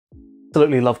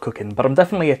Absolutely love cooking, but I'm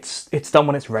definitely it's done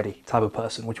when it's ready type of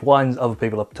person, which winds other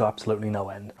people up to absolutely no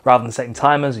end. Rather than setting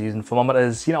timers or using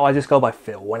thermometers, you know, I just go by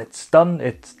feel. When it's done,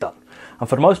 it's done. And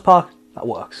for the most part, that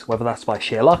works, whether that's by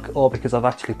sheer luck or because I've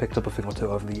actually picked up a thing or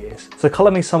two over the years. So colour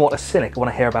me somewhat a cynic when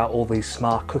I hear about all these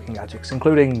smart cooking gadgets,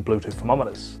 including Bluetooth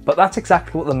thermometers. But that's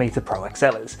exactly what the Meter Pro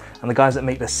XL is, and the guys at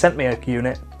Meter sent me a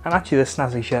unit and actually this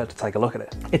snazzy shirt to take a look at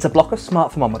it. It's a block of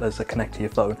smart thermometers that connect to your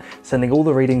phone, sending all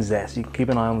the readings there so you can keep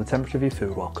an eye on the temperature of your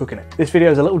food while cooking it. This video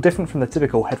is a little different from the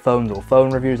typical headphones or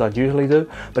phone reviews I'd usually do,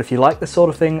 but if you like this sort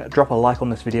of thing, drop a like on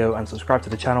this video and subscribe to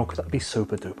the channel because that'd be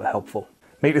super duper helpful.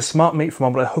 Meter's smart meat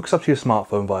thermometer hooks up to your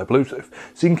smartphone via Bluetooth,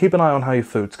 so you can keep an eye on how your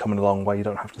food's coming along while you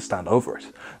don't have to stand over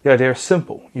it. The idea is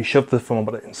simple. You shove the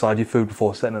thermometer inside your food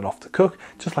before setting it off to cook,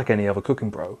 just like any other cooking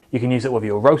probe. You can use it whether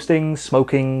you're roasting,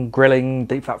 smoking, grilling,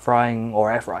 deep fat frying,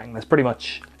 or air frying. There's pretty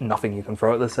much nothing you can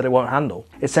throw at this that it won't handle.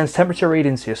 It sends temperature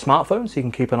readings to your smartphone, so you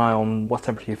can keep an eye on what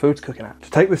temperature your food's cooking at.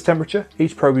 To take this temperature,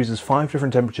 each probe uses 5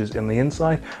 different temperatures in the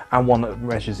inside and one that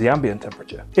measures the ambient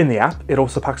temperature. In the app, it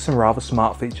also packs some rather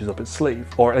smart features up its sleeve,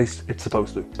 or at least it's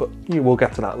supposed to, but you will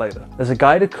get to that later. There's a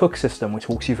guided cook system which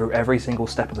walks you through every single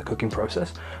step of the cooking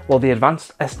process, while the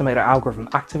advanced estimator algorithm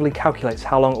actively calculates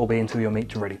how long it will be until your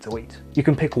meat's ready to eat. You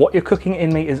can pick what you're cooking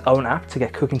in Meter's own app to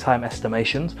get cooking time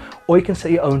estimations, or you can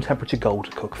set your own temperature goal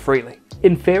to cook freely.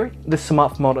 In theory, this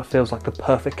smart thermometer feels like the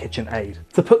perfect kitchen aid.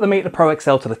 To put the Meter Pro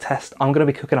XL to the test, I'm going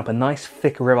to be cooking up a nice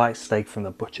thick ribeye steak from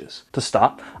the butcher's. To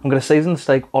start, I'm going to season the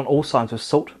steak on all sides with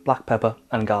salt, black pepper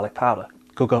and garlic powder.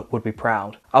 Cooker would be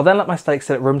proud. I'll then let my steak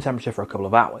sit at room temperature for a couple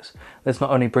of hours. This not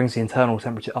only brings the internal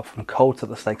temperature up from cold so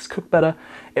the steaks cook better,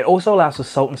 it also allows the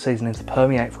salt and seasoning to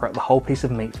permeate throughout the whole piece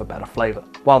of meat for better flavour.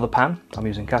 While the pan, I'm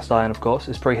using cast iron of course,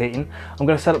 is preheating, I'm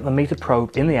going to set up the Meter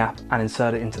probe in the app and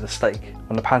insert it into the steak.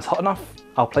 When the pan's hot enough,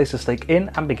 I'll place the steak in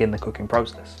and begin the cooking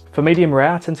process. For medium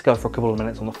rare, I tend to go for a couple of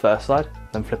minutes on the first side,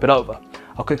 then flip it over.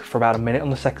 I'll cook for about a minute on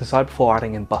the second side before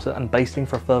adding in butter and basting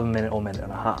for a further minute or minute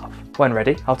and a half. When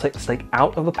ready, I'll take the steak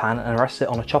out of the pan and rest it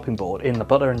on a chopping board in the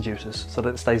butter and juices so that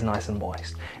it stays nice and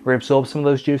moist. It reabsorbs some of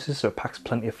those juices so it packs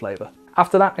plenty of flavour.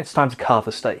 After that, it's time to carve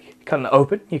the steak. Cutting it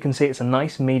open, you can see it's a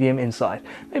nice medium inside,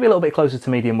 maybe a little bit closer to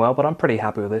medium well, but I'm pretty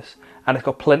happy with this, and it's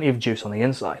got plenty of juice on the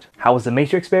inside. How was the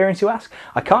Meter experience, you ask?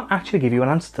 I can't actually give you an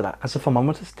answer to that, as the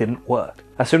thermometers didn't work.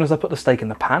 As soon as I put the steak in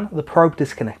the pan, the probe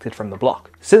disconnected from the block.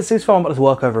 Since these thermometers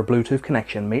work over a Bluetooth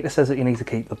connection, Meter says that you need to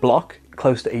keep the block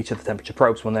close to each of the temperature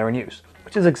probes when they're in use,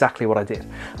 which is exactly what I did.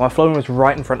 And my phone was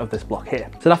right in front of this block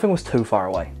here, so nothing was too far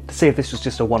away. To see if this was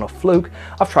just a one-off fluke,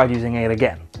 I've tried using it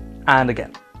again, and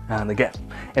again, and again.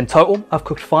 In total, I've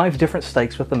cooked 5 different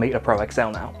steaks with the Meter Pro XL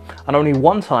now, and only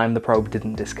one time the probe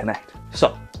didn't disconnect.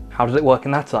 So, how did it work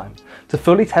in that time? To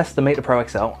fully test the Meter Pro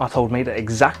XL, I told Meter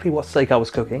exactly what steak I was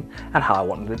cooking and how I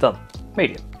wanted it done.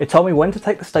 Medium. It told me when to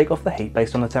take the steak off the heat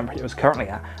based on the temperature it was currently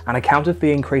at, and accounted for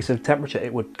the increase of temperature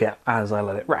it would get as I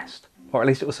let it rest. Or at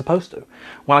least it was supposed to.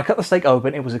 When I cut the steak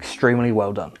open, it was extremely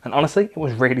well done, and honestly, it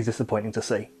was really disappointing to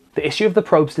see. The issue of the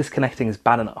probes disconnecting is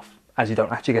bad enough, as you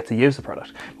don't actually get to use the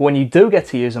product. But when you do get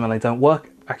to use them and they don't work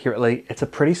accurately, it's a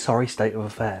pretty sorry state of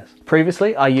affairs.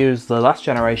 Previously, I used the last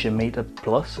generation Meter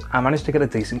Plus and managed to get a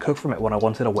decent cook from it when I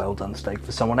wanted a well done steak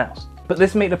for someone else. But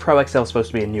this Meter Pro XL is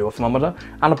supposed to be a newer thermometer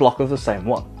and a block of the same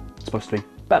one. It's supposed to be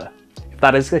better. If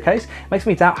that is the case, it makes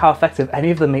me doubt how effective any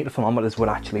of the Meter thermometers would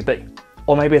actually be.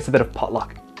 Or maybe it's a bit of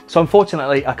potluck. So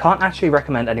unfortunately, I can't actually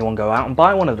recommend anyone go out and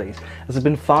buy one of these, as they've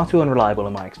been far too unreliable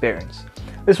in my experience.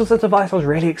 This was a device I was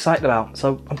really excited about,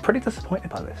 so I'm pretty disappointed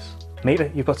by this.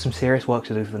 Meter, you've got some serious work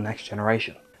to do for the next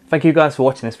generation. Thank you guys for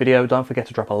watching this video. Don't forget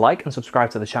to drop a like and subscribe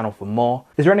to the channel for more.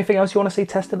 Is there anything else you want to see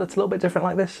tested that's a little bit different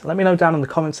like this? Let me know down in the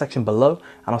comment section below,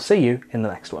 and I'll see you in the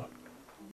next one.